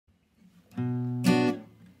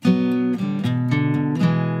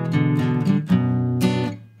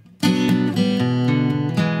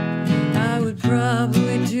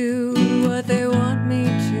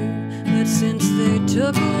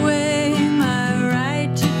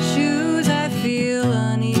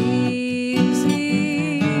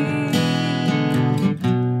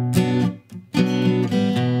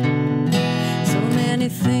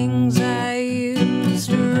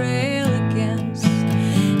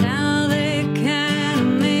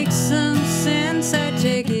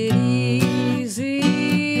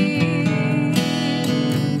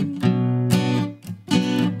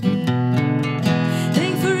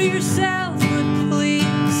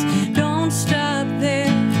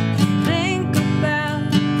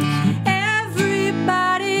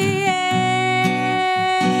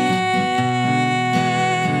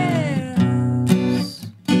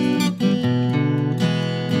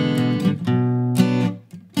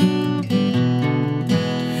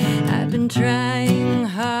trying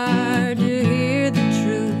hard to hear the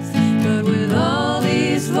truth, but with all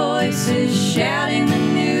these voices shouting the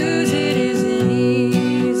news, it isn't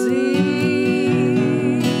easy.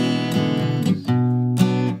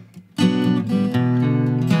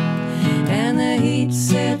 And the heat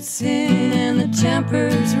sets in and the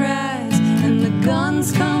tempers rise and the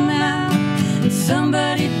guns come out and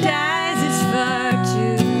somebody dies. It's far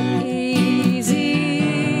too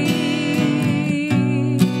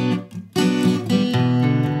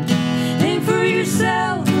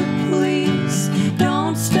please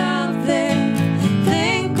don't stop there.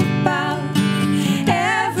 Think about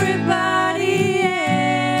everybody else.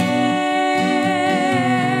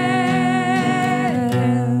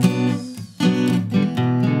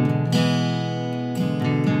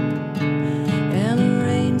 And the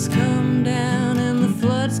rains come down and the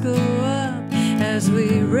floods go up as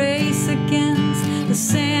we race against the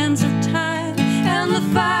sands of time, and the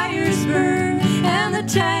fires burn and the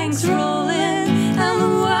tanks roll in, and the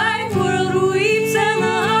wide world weeps.